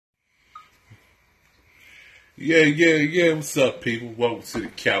Yeah. What's up, people? Welcome to the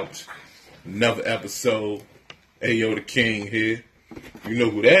couch. Another episode. Ayo the King here. You know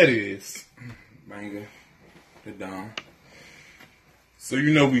who that is. Banger. The Don. So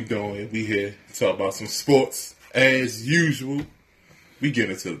you know we doing. We here to talk about some sports. As usual, we get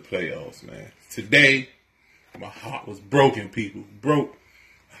into the playoffs, man. Today, my heart was broken, people. Broke.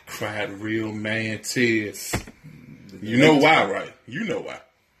 I cried real man tears. You know why, right? You know why.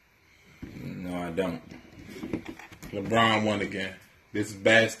 No, I don't. LeBron won again. This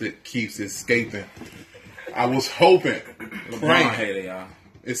bastard keeps escaping. I was hoping. LeBron hater, y'all.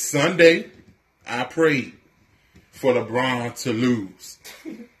 It's Sunday. I prayed for LeBron to lose.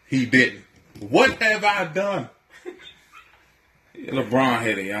 He didn't. What have I done? LeBron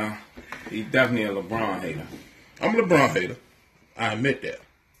hater, y'all. He definitely a LeBron hater. I'm a LeBron hater. I admit that.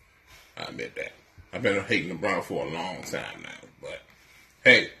 I've been hating LeBron for a long time now. But,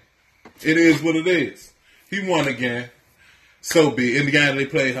 hey, it is what it is. He won again. So be it. Indiana, they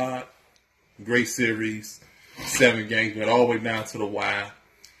played hard. Great series. 7 games, went all the way down to the wire.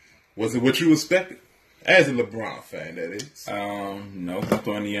 Was it what you expected? As a LeBron fan, that is. No, I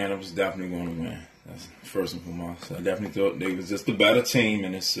thought Indiana was definitely going to win. That's first and foremost. I definitely thought they was just the better team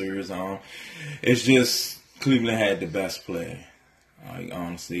in this series. It's just Cleveland had the best player. Like,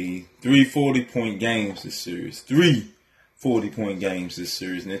 honestly, 3 40-point games this series. 3 40-point games this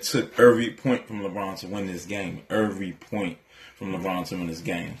series. And it took every point from LeBron to win this game. Every point from LeBron to win this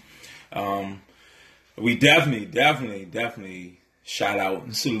game. We definitely shout out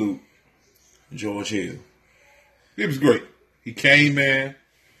and salute George Hill. It was great. He came in.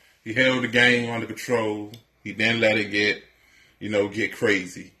 He held the game under control. He didn't let it get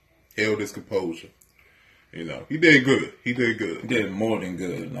crazy. Held his composure. He did good. He did more than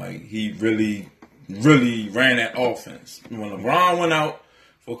good. Like, he really ran that offense. When LeBron went out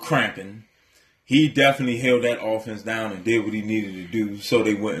for cramping, he definitely held that offense down and did what he needed to do so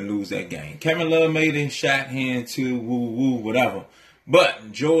they wouldn't lose that game. Kevin Love made a shot hand too, woo, whatever.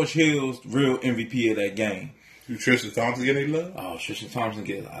 But George Hill's real MVP of that game. Do Tristan Thompson get any love? Oh, Tristan Thompson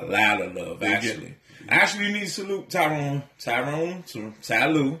gets a lot of love, actually. Actually, you need to salute Tyronn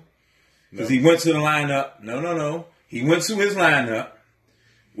Lue. Because he went to the lineup. No. He went to his lineup,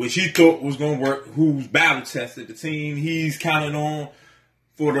 which he thought was going to work, who's battle tested the team he's counted on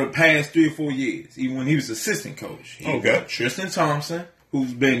for the past 3 or 4 years, even when he was assistant coach. He went Tristan Thompson,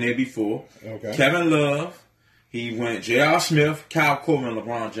 who's been there before. Okay. Kevin Love. He went J.R. Smith, Kyle Korver, and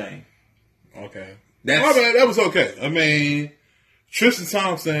LeBron James. Okay. That was okay. I mean, Tristan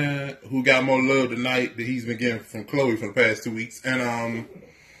Thompson, who got more love tonight that he's been getting from Chloe for the past 2 weeks. And,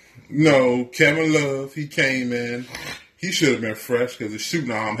 Kevin Love, he came in. He should have been fresh because his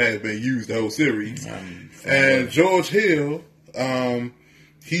shooting arm had been used the whole series. And George Hill,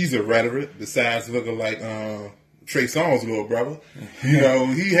 he's a rhetoric besides looking like Trey Songz's little brother.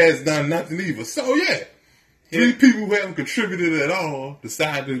 He has done nothing either. So, yeah. 3 people who haven't contributed at all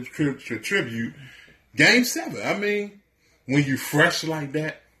decided to contribute. Game 7. I mean, when you fresh like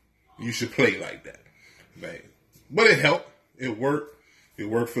that, you should play like that. Man. But it helped. It worked. It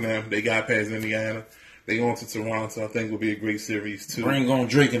worked for them. They got past Indiana. They going to Toronto. I think it will be a great series, too. Bring on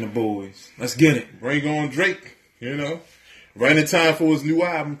Drake and the boys. Let's get it. Bring on Drake, Right in time for his new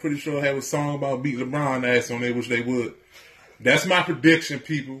album. Pretty sure he'll have a song about beating LeBron ass on there, which they would. That's my prediction,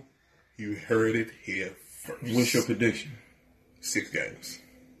 people. You heard it here first. What's your prediction? 6 games.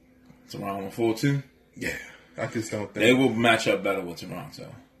 Toronto 4-2? Yeah. I just don't think. They will match up better with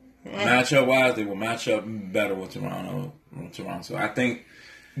Toronto. Matchup-wise, they will match up better with Toronto. I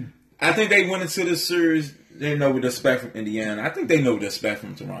think they went into this series. They know what to expect from Indiana. I think they know what to expect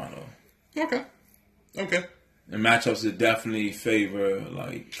from Toronto. Okay. And matchups that definitely favor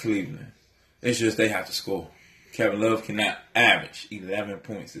Cleveland. It's just they have to score. Kevin Love cannot average 11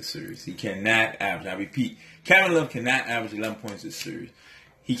 points this series. He cannot average. I repeat, Kevin Love cannot average 11 points this series.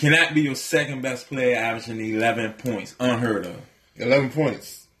 He cannot be your second best player averaging 11 points. Unheard of. 11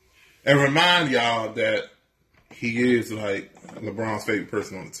 points. And remind y'all that he is LeBron's favorite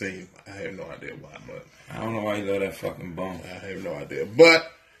person on the team. I have no idea why, but I don't know why he love that fucking bum. I have no idea.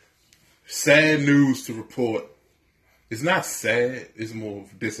 But sad news to report. It's not sad. It's more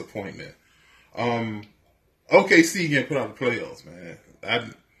of disappointment. OKC getting put out the playoffs,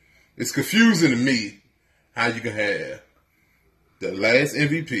 man. It's confusing to me how you can have the last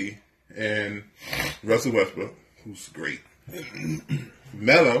MVP and Russell Westbrook, who's great.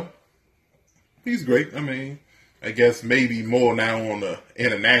 Melo, he's great. I mean, I guess maybe more now on the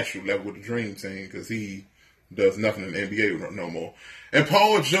international level with the Dream Team because he does nothing in the NBA no more. And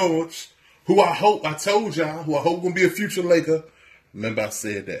Paul George, who I hope going to be a future Laker. Remember I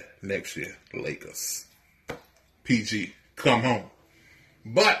said that next year, Lakers. PG, come home.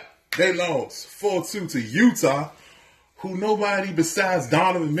 But they lost 4-2 to Utah, who nobody besides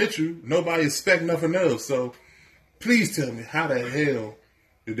Donovan Mitchell, nobody expect nothing of. So please tell me, how the hell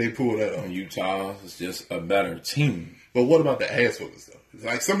did they pull that off? Utah is just a better team. But what about the ass whoopers, though? It's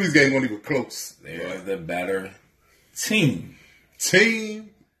like some of these games weren't even close. They're the better team. They're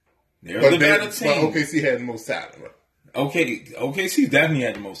the better team. But OKC had the most talent, right? OKC definitely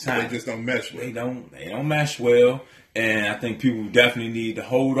had the most talent. They just don't mesh well. They don't mesh well, and I think people definitely need to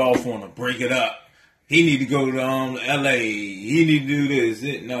hold off on to break it up. He need to go to LA. He need to do this.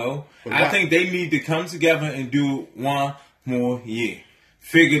 No. I think they need to come together and do one more year.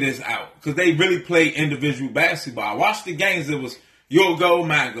 Figure this out. Because they really play individual basketball. I watched the games. It was your go,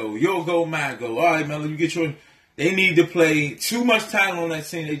 my go. Your go, my go. All right, Melo, you get your... They need to play too much time on that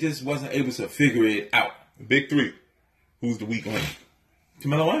team. They just wasn't able to figure it out. Big three. Who's the weak link?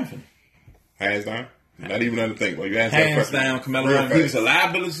 Carmelo Anthony. Hands down. Not even under think. Well, you asked Hands down, Carmelo Anthony. He was a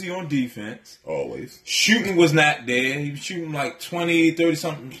liability on defense. Always. Shooting was not there. He was shooting like 20,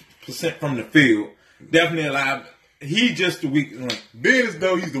 30-something% from the field. Definitely a liability. He just the weak link. Being as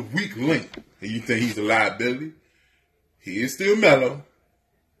though he's the weak link, and you think he's a liability, he is still Melo.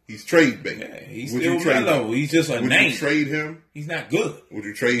 He's trade bait. Yeah, he's still Melo. He's just a name. Would you trade him? He's not good. Would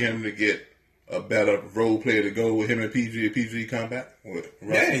you trade him to get a better role player to go with him and PG if PG come back?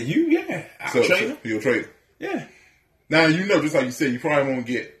 Yeah. I'll trade him. You'll trade him? Yeah. Now, just like you said, you probably won't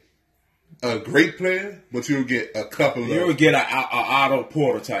get a great player, but you'll get a couple You'll get an Otto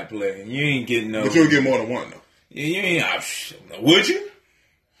Porter type player. You ain't getting no... But you'll get more than one, though. Yeah, you ain't... Would you?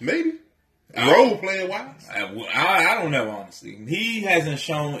 Maybe. Role player wise? I don't know, honestly. He hasn't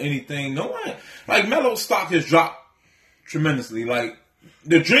shown anything. No one... Like, Melo's stock has dropped tremendously. Like,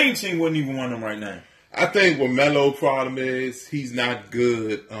 the Dream Team wouldn't even want him right now. I think what Melo's problem is, he's not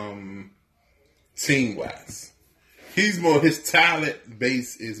good team-wise. His talent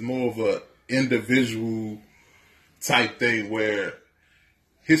base is more of a individual type thing where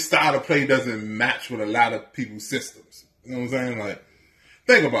his style of play doesn't match with a lot of people's systems. You know what I'm saying? Like,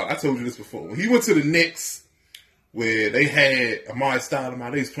 think about it. I told you this before. When he went to the Knicks, where they had Amari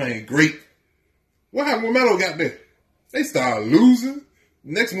Stoudemire, they was playing great. What happened when Melo got there? They started losing.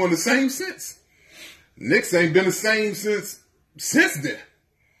 Knicks won the same since. Knicks ain't been the same since then.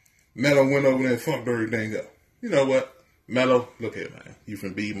 Melo went over there and fucked everything up. You know what? Melo, look here, man. You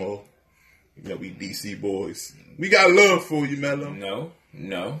from B-Mo. We DC boys. We got love for you, Melo.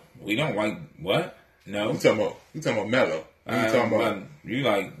 No. We don't like what? No. You talking about Melo. You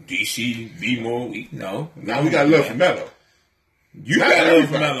like DC, B-Mo. No. Now we got love for Melo. You got love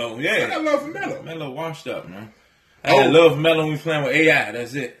for Melo. Yeah. I got love for Melo. Melo washed up, man. I love Melo when we playing with AI.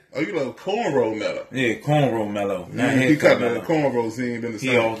 That's it. Oh, you love cornrow Melo? Yeah, cornrow Melo. He cut the cornrows. He ain't been the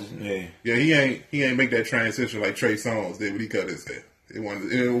same. He ain't make that transition like Trey Songz did when he cut his hair. It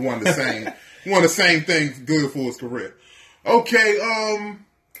wasn't the same. One of the same things good for his career. Okay,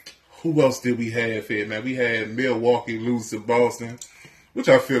 who else did we have here, man? We had Milwaukee lose to Boston, which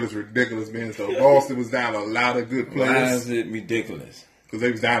I feel is ridiculous, man. So Boston was down a lot of good players. Why is it ridiculous? Because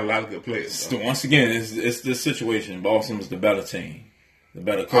they was down a lot of good players. So. Once again, it's this situation. Boston was the better team. The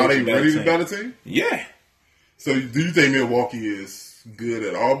better coach. Are they really the better team? Yeah. So do you think Milwaukee is good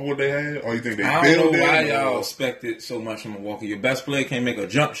at all what they had? Or you think they I don't know why y'all expected so much from Milwaukee. Your best player can't make a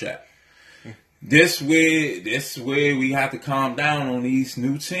jump shot. This way we have to calm down on these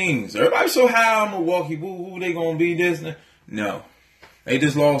new teams. Everybody's so high on Milwaukee. Who they gonna be this? No. They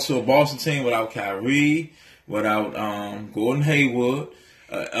just lost to a Boston team without Kyrie, without Gordon Hayward.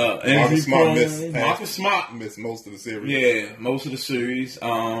 Marcus Smart missed most of the series. Yeah, most of the series.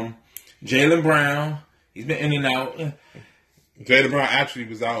 Jaylen Brown, he's been in and out. Jaylen Brown actually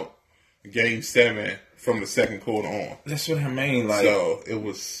was out Game 7 from the second quarter on. That's what I mean. Like, so it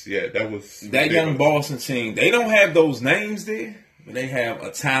was, that was that ridiculous. Young Boston team. They don't have those names there, but they have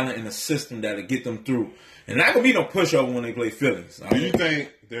a talent and a system that'll get them through. And not gonna be no pushover when they play Phillies. Do you think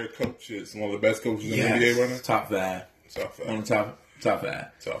their coach is one of the best coaches in the NBA right now? Top 5. On the top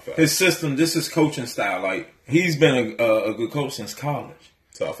 5. His system, this is coaching style. Like, he's been a good coach since college.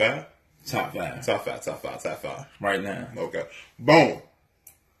 Top 5? Top 5. Top 5. Right now. Okay. Boom.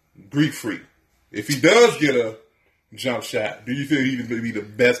 Greek Freak. If he does get a jump shot, do you feel he would be the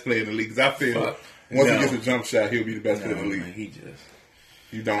best player in the league? Because I feel once he gets a jump shot, he'll be the best player in the league. Man,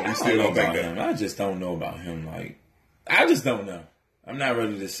 you still don't think that? Him. I just don't know about him. Like, I just don't know. I'm not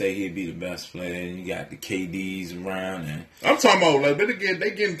ready to say he'd be the best player. And you got the KDs around, and I'm talking about like, but again,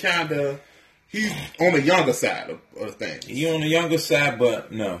 they getting kind of. He's on the younger side of things. He on the younger side,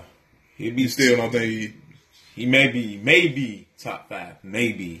 but no, he'd be. You still don't think he may be top 5.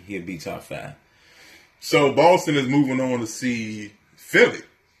 Maybe he'll be top 5. So Boston is moving on to see Philly,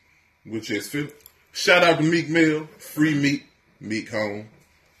 which is Philly. Shout out to Meek Mill. Free Meek. Meek home.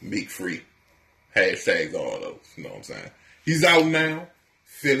 Meek free. Hashtags all those. You know what I'm saying? He's out now.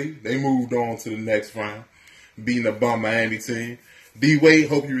 Philly. They moved on to the next round. Beating a bum Miami team. D-Wade,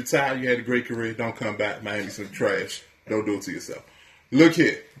 hope you retire. You had a great career. Don't come back. Miami's some trash. Don't do it to yourself. Look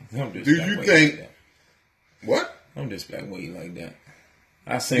here. Do you think... Like what? Don't disrespect Wade like that.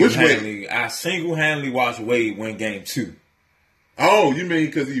 I single-handedly watched Wade win game 2. Oh, you mean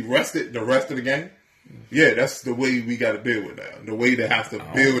because he rested the rest of the game? Yeah, that's the way we got to deal with that. The way they have to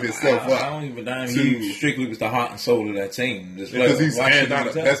build itself up. I don't even know. He strictly was the heart and soul of that team. Because he's hands down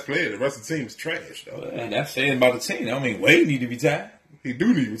the best player. The rest of the team is trash, though. Well, that's saying about the team. I mean, Wade need to be tied. He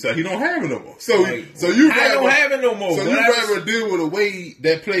do need to be tied. He don't have it no more. So I don't have it no more. So you rather deal with a Wade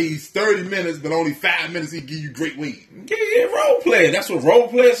that plays 30 minutes, but only 5 minutes he give you great Wade. Yeah, role player. That's what role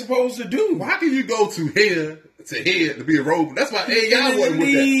players supposed to do. Well, how can you go to here to be a role? That's why AI wasn't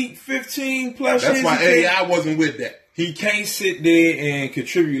with that. 15 plus That's years. why AI wasn't with that. He can't sit there and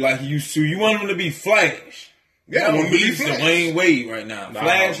contribute like he used to. You want him to be Flash. Yeah, he's Dwayne Wade right now.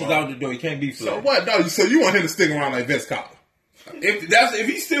 Flash is out the door. He can't be Flash. So what? No, so you want him to stick around like Vince Carter? If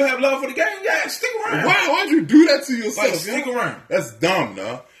he still have love for the game, yeah, stick around. Why'd you do that to yourself? Like, stick around. That's dumb,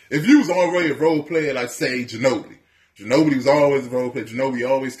 no. If you was already a role player, like say Ginobili was always a role player. Ginobili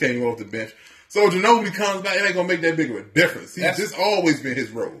always came off the bench. So Ginobili comes back, it ain't gonna make that big of a difference. This always been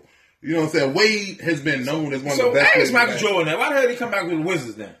his role. You know what I'm saying? Wade has been known as one of the best players. So Michael Jordan now. Why the hell did he come back with the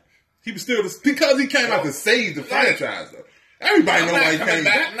Wizards then? He was still because he came out to save the franchise though. Everybody knows why he came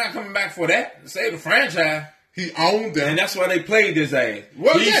back. I'm not coming back for that. To save the franchise. He owned them. And that's why they played his ass.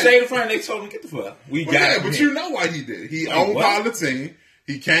 Well, he saved the franchise. They told him, get the fuck out. But you know why he did. He owned part of the team.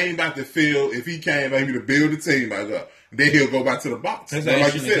 He came back to field. If he came back, he would build the team back up. Then he'll go back to the box. Like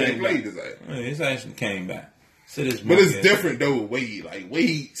you said, they played his ass. His action came back. But it's different though with Wade. Like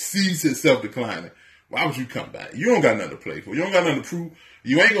Wade sees himself declining. Why would you come back? You don't got nothing to play for. You don't got nothing to prove.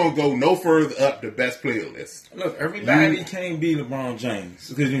 You ain't gonna go no further up the best player list. Look, everybody can't be LeBron James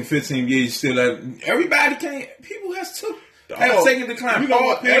because in 15 years you still have. Everybody can't. People have taken decline. You know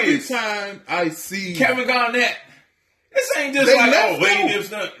what? Every time I see Kevin Garnett, this ain't just like Wade.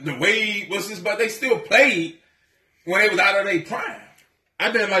 The Wade was this, but they still played when they was out of their prime.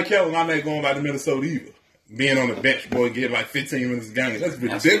 I didn't like Kevin Garnett going by to Minnesota either. Being on the bench, boy, get like 15 minutes a game. That's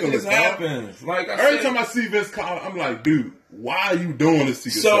ridiculous. That happens. Like every time I see Vince Carter, I'm like, dude, why are you doing this to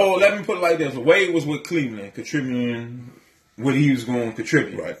yourself? So let me put it like this: Wade was with Cleveland, contributing what he was going to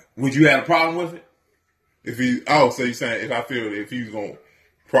contribute. Right? Would you have a problem with it? So you're saying if he was going to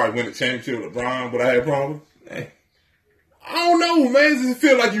probably win the championship with LeBron, would I have a problem? Hey. I don't know, man. Does it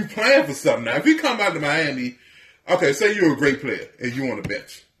feel like you playing for something now? If he come out to Miami, okay, say you're a great player and you on the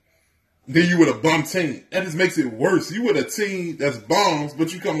bench. Then you with a bum team. That just makes it worse. You with a team that's bums,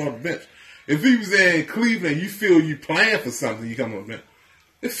 but you come on the bench. If he was in Cleveland, you feel you playing for something, you come on the bench.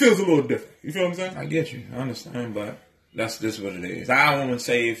 It feels a little different. You feel what I'm saying? I get you. I understand, but that's just what it is. I want to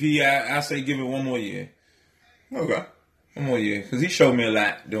say I say give it one more year. Okay. One more year. Because he showed me a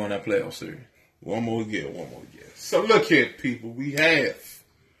lot during that playoff series. One more year. So look here, people. We have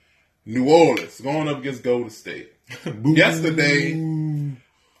New Orleans going up against Golden State. Yesterday...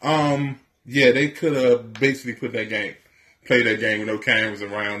 they could have basically played that game with no cameras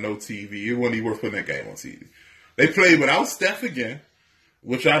around, no TV. It wasn't even worth putting that game on TV. They played without Steph again,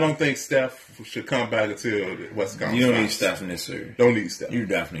 which I don't think Steph should come back until the West Conference. You don't need Steph in this series. Don't need Steph. You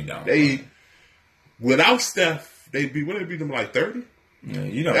definitely don't. Without Steph, wouldn't it be them like 30?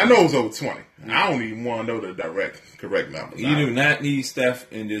 Yeah, I know it was over 20. I don't even want to know the correct number. You do not need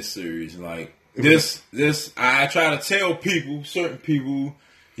Steph in this series. Like this, I try to tell certain people.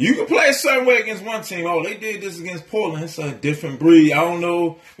 You can play a certain way against one team. Oh, they did this against Portland. It's a different breed. I don't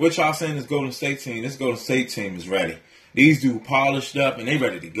know what y'all saying this Golden State team. This Golden State team is ready. These dudes polished up and they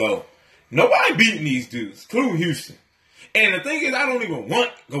ready to go. Nobody beating these dudes, including Houston. And the thing is, I don't even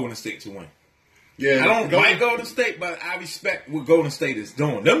want Golden State to win. Yeah, I don't like Golden State, but I respect what Golden State is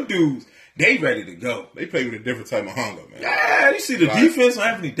doing. Them dudes, they ready to go. They play with a different type of hunger, man. Yeah, you see the defense on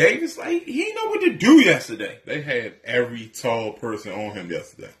Anthony Davis. Like, he didn't know what to do yesterday. They had every tall person on him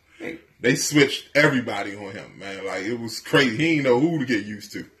yesterday. They switched everybody on him, man. Like, it was crazy. He didn't know who to get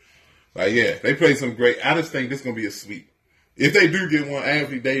used to. Like, yeah, they played some great. I just think this is going to be a sweep. If they do get one,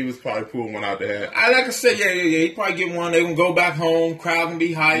 Anthony Davis probably pull one out there. Like I said, yeah. He probably get one. They gonna go back home. Crowd gonna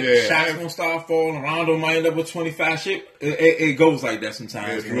be hyped. Yeah. Shots gonna start falling. Rondo might end up with 25 shit. It goes like that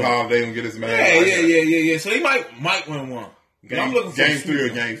sometimes. Yeah, Drew Holiday gonna get his man. Yeah. So he might win one. I'm looking for game 3 or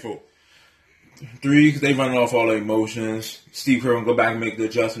game 4. 3 because they running off all their emotions. Steve Kerr will go back and make the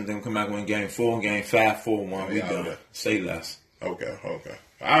adjustment, then come back and win game 4, game 5, 4-1. We done. Okay. Say less. Okay.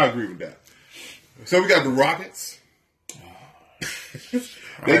 I agree with that. So we got the Rockets.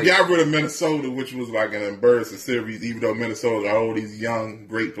 They got rid of Minnesota, which was like an embarrassing series, even though Minnesota got all these young,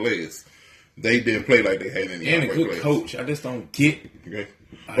 great players. They didn't play like they had any and young, a good players. Coach. I just don't get. Okay.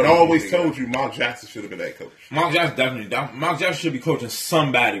 But I always told you Mark Jackson should have been that coach. Mark Jackson should be coaching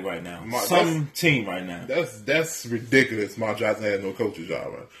somebody right now. Some team right now. That's ridiculous. Mark Jackson has no coaching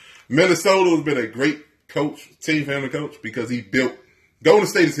job. Right? Minnesota has been a great team for him to coach because he built. Golden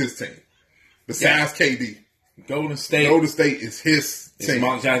State is his team. Besides KD. Golden State is his team.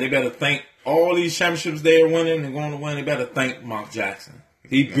 Mark Jackson. They better thank all these championships they're winning and going to win. They better thank Mark Jackson.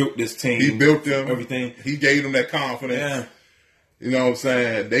 He built this team. He built them. Everything. He gave them that confidence. Yeah. You know what I'm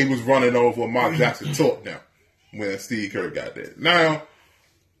saying? They was running over what Mark Jackson taught them when Steve Kerr got there. Now,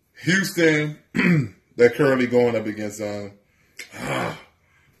 Houston, they're currently going up against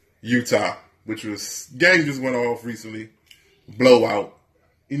Utah, which was game just went off recently. Blowout.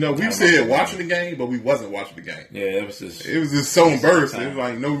 You know, we said watching the game, but we wasn't watching the game. Yeah, it was just so embarrassing. It was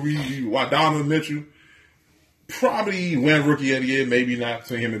like no reason. Donovan Mitchell probably win Rookie of the Year, maybe not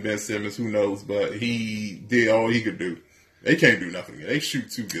between him and Ben Simmons, who knows? But he did all he could do. They can't do nothing. They shoot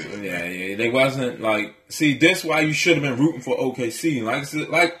too good. Yeah. They wasn't like. See, that's why you should have been rooting for OKC.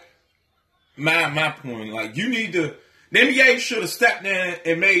 Like my point. Like you need to. The NBA should have stepped in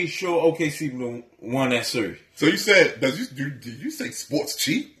and made sure OKC won that series. So you said? Did you say sports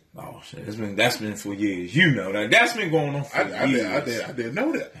cheap? Oh shit! That's been for years. You know that. That's been going on for years. I didn't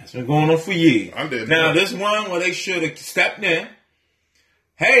know that. That's been going on for years. I didn't. Now this one where they should have stepped in.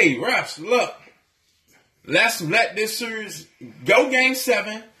 Hey refs, look. Let's let this series go game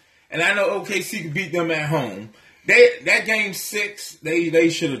 7, and I know OKC could beat them at home. That game 6, they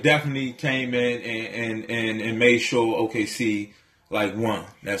should have definitely came in and made sure OKC won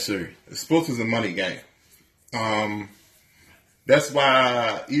that series. Sports is a money game. That's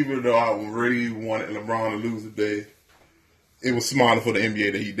why even though I really wanted LeBron to lose today, it was smarter for the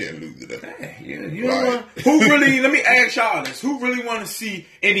NBA that he didn't lose today. Hey, you know what? Who really? Let me ask y'all this: who really want to see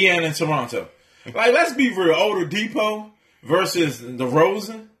Indiana and Toronto? Let's be real. Oladipo versus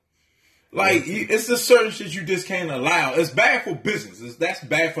DeRozan. It's a certain shit you just can't allow. It's bad for business. That's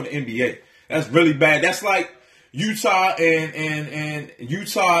bad for the NBA. That's really bad. That's like Utah and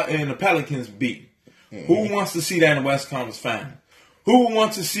the Pelicans beat. Mm-hmm. Who wants to see that in the West Conference Final? Who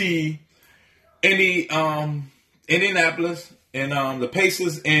wants to see Indianapolis and the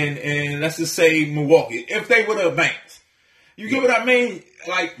Pacers and let's just say Milwaukee if they would have advanced? You get what I mean?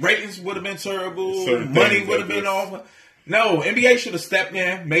 Ratings would have been terrible. Money would have been off. No, NBA should have stepped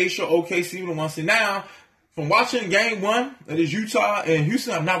in, made sure OKC would have won. See, now, from watching game 1, that is Utah and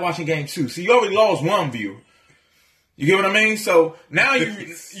Houston, I'm not watching game 2. See, you already lost one viewer. You get what I mean? So, now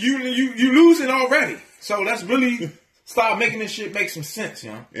you losing already. So, let's really start making this shit make some sense,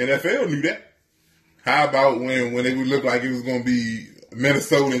 you know? NFL knew that. How about when it would look like it was going to be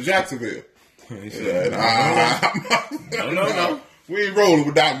Minnesota and Jacksonville? No. We ain't rolling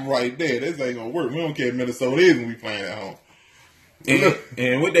with that one right there. This ain't gonna work. We don't care if Minnesota is when we playing at home.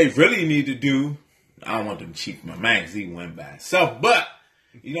 And what they really need to do, I don't want them to cheat my man because he went by himself. But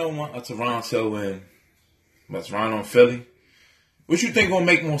you don't want a Toronto and Philly. What you think gonna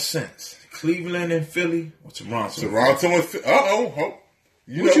make more sense? Cleveland and Philly or Toronto? Toronto and Philly.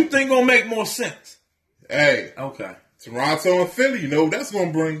 What you think gonna make more sense? Hey. Okay. Toronto and Philly, that's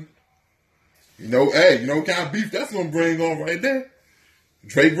gonna bring. What kind of beef that's going to bring on right there?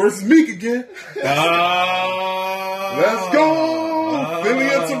 Drake versus Meek again. Let's go. Philly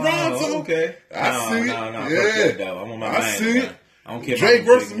and Toronto. Okay. I see it. Yeah. I'm on my mind. I see it. I don't care Drake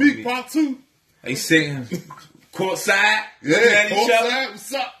versus Meek part 2. They sitting courtside. Yeah, courtside.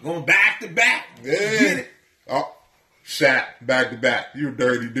 What's up? Going back to back. Yeah. Get it. Oh, Shaq, back to back. You're a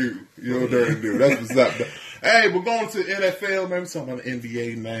dirty dude. That's what's up. Hey, we're going to the NFL, man. We're talking about the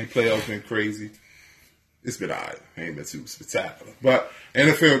NBA, man. Playoffs been crazy. It's been all right. Ain't been too spectacular. But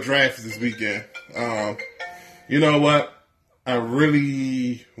NFL draft is this weekend. You know what? I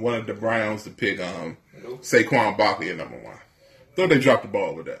really wanted the Browns to pick Saquon Barkley at number 1. Thought they dropped the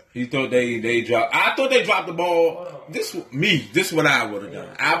ball with that. You thought they dropped? I thought they dropped the ball. This is what I would have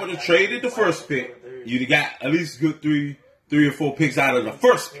done. I would have traded the first pick. You'd have got at least good three or four picks out of the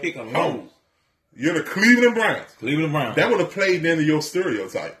first pick alone. You're the Cleveland Browns. Cleveland Browns. That would have played into your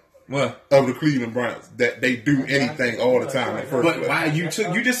stereotype. What? Of the Cleveland Browns. That they do anything all the time in the first place. Why you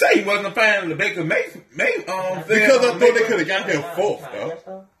just say he wasn't a fan of the Baker Mayfield? Because I thought they could have got him 4th,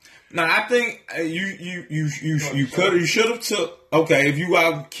 though. No, I think you should have took. Okay, if you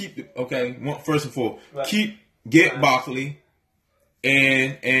are keep it. Okay, first and foremost, get Barkley,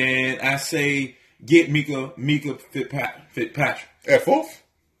 and I say get Mika Fitzpatrick at 4th.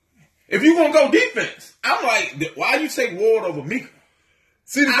 If you gonna go defense, I'm like, why you take Ward over Mika?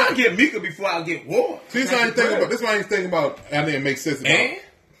 See, I'll get Mika before I get Ward. See, this is why I ain't thinking about. I think it makes sense.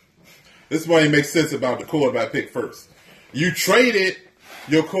 This is why it makes sense about the quarterback pick first. You traded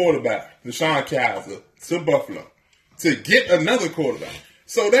your quarterback, Deshaun Kaiser, to Buffalo to get another quarterback.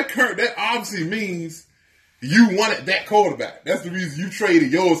 So that obviously means you wanted that quarterback. That's the reason you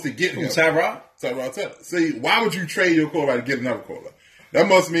traded yours to get him. Tyrod Taylor. See, why would you trade your quarterback to get another quarterback? That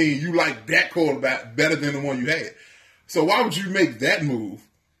must mean you like that quarterback better than the one you had. So why would you make that move?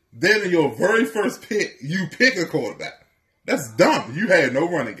 Then in your very first pick, you pick a quarterback. That's dumb. You had no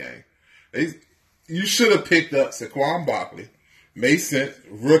running game. You should have picked up Saquon Barkley. Made sense.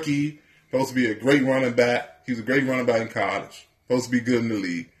 Rookie. Supposed to be a great running back. He was a great running back in college. Supposed to be good in the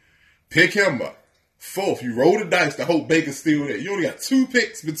league. Pick him up. 4th. You roll the dice to hope Baker's still there. You only got 2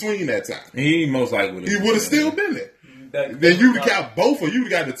 picks between that time. He most likely would have still been there. Then you would have got both, or you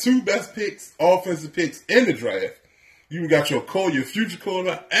would have got the 2 best picks, offensive picks in the draft. You got your future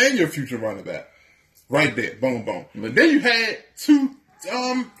quarterback and your future running back right there. Boom, boom. But then you had the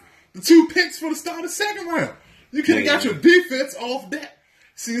 2 picks for the start of the second round. You could have got your defense off that.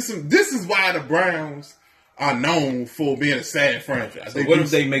 See, this is why the Browns are known for being a sad franchise. So what if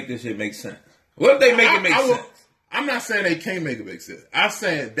they make this shit make sense? What if they make it make sense? I'm not saying they can't make it make sense. I'm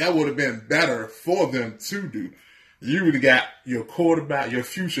saying that would have been better for them to do. You would have got your quarterback, your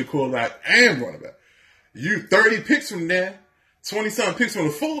future quarterback, and running back. You 30 picks from there, 20-something picks from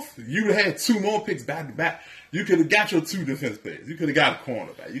the 4th. You would have had 2 more picks back to back. You could have got your 2 defense players. You could have got a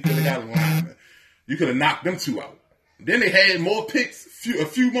cornerback. You could have got a lineman. You could have knocked them 2 out. Then they had more picks, a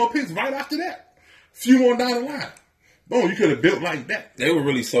few more picks right after that. A few more down the line. Boom, you could have built like that. They were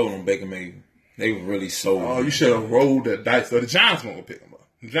really sold on Baker Mayfield. They were really sold. Oh, you should have rolled the dice. So the Giants weren't going to pick him up.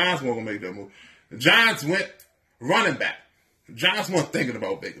 The Giants weren't going to make that move. The Giants went running back. The Giants weren't thinking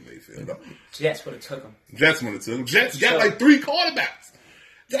about Baker Mayfield. No. Jets would have took him. Jets got like 3 quarterbacks.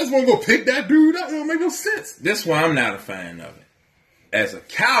 Jets won't go pick that dude up. It don't make no sense. That's why I'm not a fan of it. As a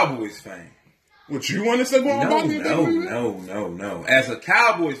Cowboys fan. What you want to say? No. As a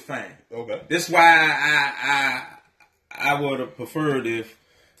Cowboys fan. Okay. That's why I would have preferred if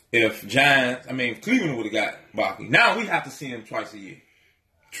Cleveland would have got Barkley. Now we have to see him twice a year.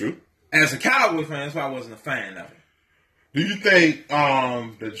 True. As a Cowboys fan, that's why I wasn't a fan of it. Do you think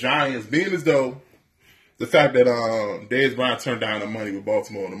the Giants, being as though the fact that Dez Bryant turned down the money with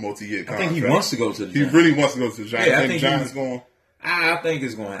Baltimore on a multi-year contract? I think he wants to go to the Giants. He really wants to go to the Giants. Yeah, I think the Giants going. I think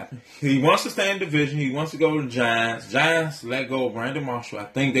it's going to happen. He wants to stay in division. He wants to go to the Giants. Giants let go of Brandon Marshall. I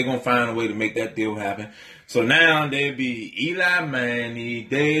think they're going to find a way to make that deal happen. So now there'll be Eli Manning,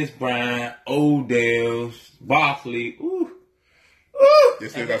 Dez Bryant, Odell, Barkley. Ooh. They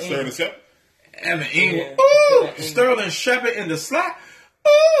still got Sterling Shepard. Evan Ingram. Ooh. Sterling Shepard in the slot.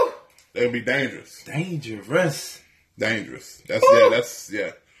 Ooh. They'll be dangerous. Dangerous. That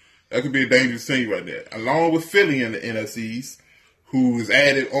could be a dangerous team right there. Along with Philly in the NFCs, who has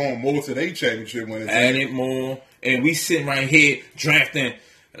added on more to their championship winners. Added more. And we sitting right here drafting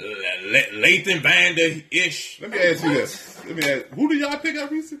Lathan Vander-ish. Let me ask you this. Who did y'all pick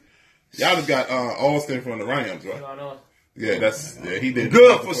up recently? Y'all just got Austin from the Rams, right? Yeah, he did.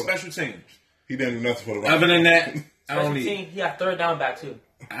 Good for special teams. He didn't do nothing for the Rams. Other than that, I don't need. He got 3rd down back too.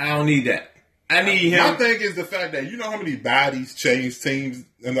 I don't need that. I need him. My thing is the fact that you know how many bodies changed teams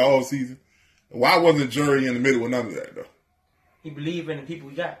in the all season. Why wasn't Jury in the middle with none of that though? He believed in the people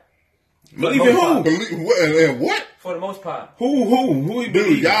he got. Believe in who? And what? For the most part. Who he Dude,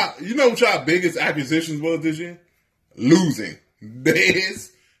 believe? y'all, you know what y'all biggest acquisitions was this year? Losing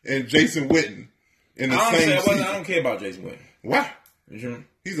Dez and Jason Witten in the same season. I don't care about Jason Witten. Why?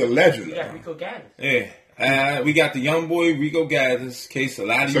 He's a legend. We got Rico Gaddis. Yeah. We got the young boy Rico Gaddis. Case a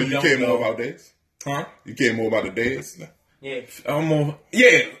lot of you don't care know. more about Dez? Huh? You care more about the Dez? No. Yeah.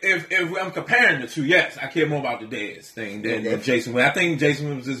 If I'm comparing the two, yes, I care more about the Dez thing than Jason Witten. I think Jason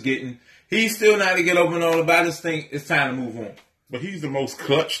Witten was just he's still not to get over and all, but I just think it's time to move on. But he's the most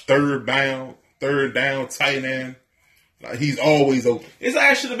clutch, third down, tight end. Like, he's always open. It's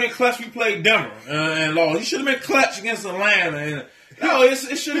actually should have been clutch. We played Denver and Law. He should have been clutch against Atlanta. And, no, it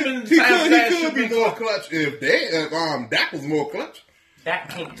should have been. He could be more clutch if Dak was more clutch.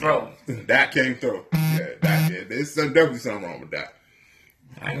 Dak can't throw. Dak can't throw. Yeah, Dak. Yeah, there's definitely something wrong with Dak.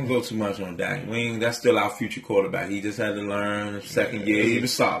 I don't go too much on Dak. That's still our future quarterback. He just had to learn second year. He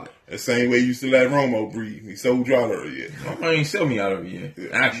was solid. The same way you used to let Romo breathe. He sold you out every year. Romo ain't sell me out every year.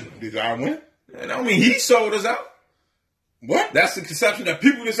 Actually. Did y'all win? I don't mean he sold us out. What? That's the conception that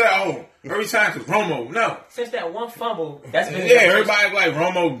people just say, oh, every time because Romo. No. Since that one fumble, that's been everybody like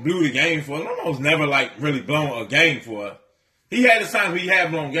Romo blew the game for us. Romo's never like really blown a game for us. He had the times where he had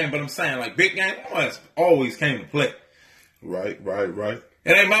blown a game, but I'm saying like big game, Romo always came to play. Right.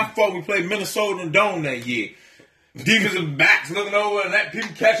 It ain't my fault we played Minnesota and Dome that year. Defensive backs looking over and let people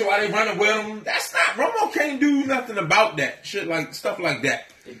catch it while they running with them. That's not Romo can't do nothing about that shit like stuff like that.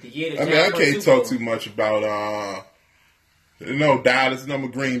 I can't talk too much about Dallas. I'm a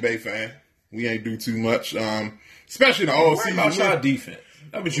Green Bay fan. We ain't do too much, especially in the all season. About y'all defense.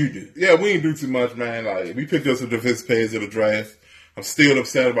 That's what you do. Yeah, we ain't do too much, man. Like we picked up some defensive players of the draft. I'm still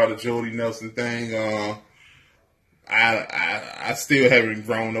upset about the Jordy Nelson thing. I still haven't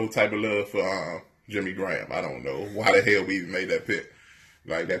grown no type of love for Jimmy Graham. I don't know why the hell we even made that pick,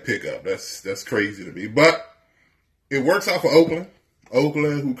 like that pickup. That's crazy to me. But it works out for Oakland.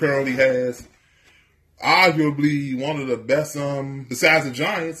 Oakland, who currently has arguably one of the best, besides the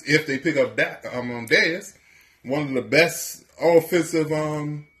Giants, if they pick up Dez, one of the best offensive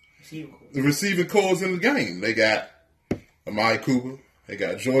receiving cores in the game. They got Amari Cooper, they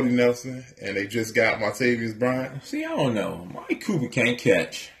got Jordy Nelson, and they just got Martavis Bryant. See, I don't know. Amari Cooper can't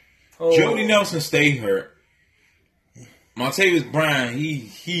catch. Jordy Nelson stay hurt. Martavis Bryant,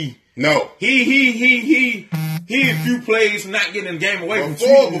 he a few plays from not getting the game away from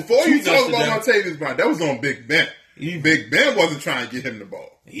Before you talk about Martavis Bryant, that was on Big Ben. Big Ben wasn't trying to get him the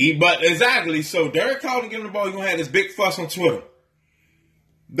ball. But exactly. So Derek Carr can give him the ball. He's gonna have this big fuss on Twitter.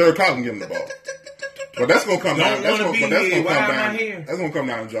 Derek Carr can give him the ball. But that's gonna come down. That's gonna come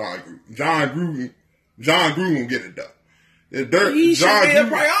down to John Gruden. John Gruden will get it done. He should be a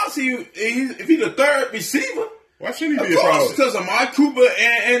priority if he's the third receiver. Why shouldn't he be a priority? Because Amari Cooper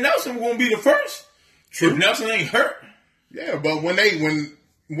and Nelson won't be the first. True. If Nelson ain't hurt. Yeah, but when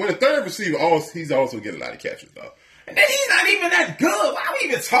the third receiver, he's also getting a lot of catches, though. And then he's not even that good. Why are we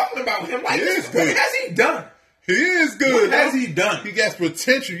even talking about him like this? What has he done? He is good. What has he done? He got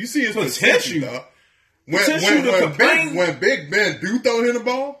potential. You see his potential, though. When Big Ben do throw him the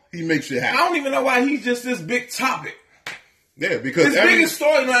ball, he makes it happen. I don't even know why he's just this big topic. Yeah, because his biggest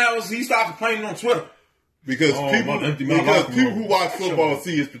story now is he started complaining on Twitter. Because people who watch football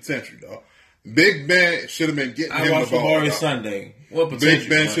see his potential, though. Big Ben should have been getting him the ball. I watched Football Sunday. What potential? Big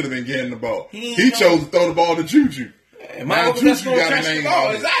Ben should have been getting the ball. He chose to throw the ball to Juju. Now Juju got a name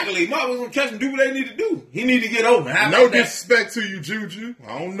on it. Exactly. Mike was going to catch him, do what they need to do. He need to get open. No disrespect to you, Juju.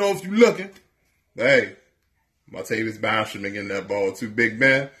 I don't know if you looking. But hey, Martavis Bryant should have been getting that ball too. Big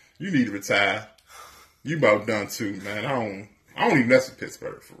Ben, you need to retire. You about done too, man. I don't even mess with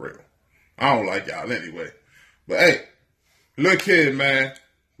Pittsburgh for real. I don't like y'all anyway. But hey, look here, man.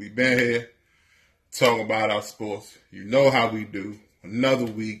 We been here talking about our sports. You know how we do. Another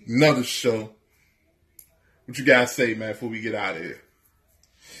week, another show. What you guys say, man, before we get out of here?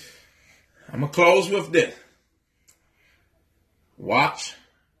 I'm going to close with this. Watch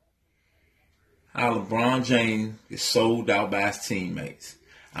how LeBron James is sold out by his teammates.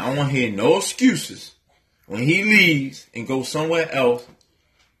 I don't want to hear no excuses when he leaves and goes somewhere else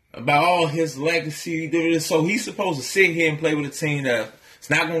about all his legacy. So he's supposed to sit here and play with a team that's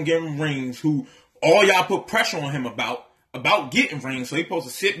not going to give him rings, who all y'all put pressure on him about getting rings. So he's supposed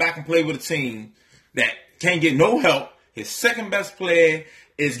to sit back and play with a team that can't get no help. His second best player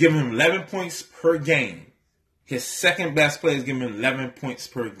is giving him 11 points per game. His second best player is giving him 11 points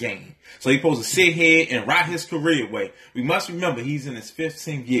per game. So he's supposed to sit here and ride his career away. We must remember he's in his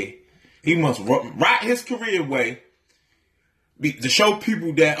 15th year. He must ride his career away to show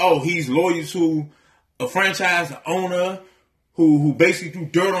people that, he's loyal to a franchise, the owner, who basically threw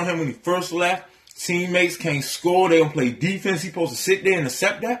dirt on him when he first left. Teammates can't score. They don't play defense. He's supposed to sit there and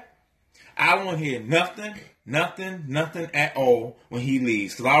accept that. I don't want to hear nothing at all when he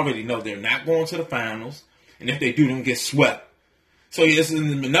leaves. Because I already know they're not going to the finals. And if they do, they'll get swept. So this is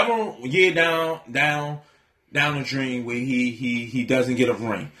another year down the drain where he doesn't get a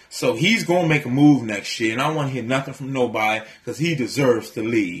ring. So he's going to make a move next year. And I don't want to hear nothing from nobody because he deserves to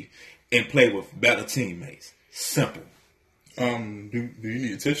leave and play with better teammates. Simple. Do you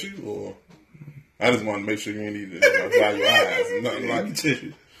need a tissue? Or I just want to make sure you ain't need to dry your eyes. Nothing like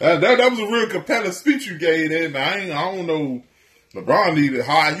tissue. That was a real compelling speech you gave there. I don't know. LeBron needed to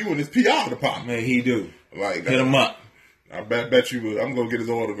hire you in his PR department. Man, he do. Like hit him up. I bet you would. I'm going to get his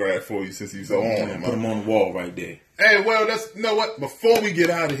autograph for you since he's so on him. Put him on the wall right there. Hey, well, you know what? Before we get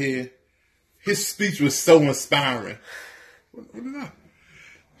out of here, his speech was so inspiring. What is that?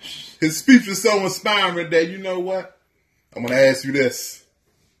 His speech was so inspiring that, you know what? I'm going to ask you this.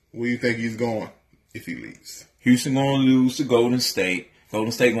 Where you think he's going if he leaves? Houston gonna lose to Golden State.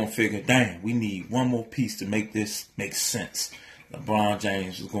 Golden State gonna figure, damn, we need one more piece to make this make sense. LeBron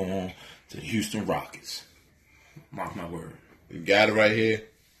James is going to the Houston Rockets. Mark my word. You got it right here.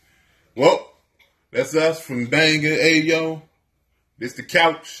 Well, that's us from Banger Ayo. This the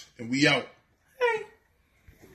couch, and we out.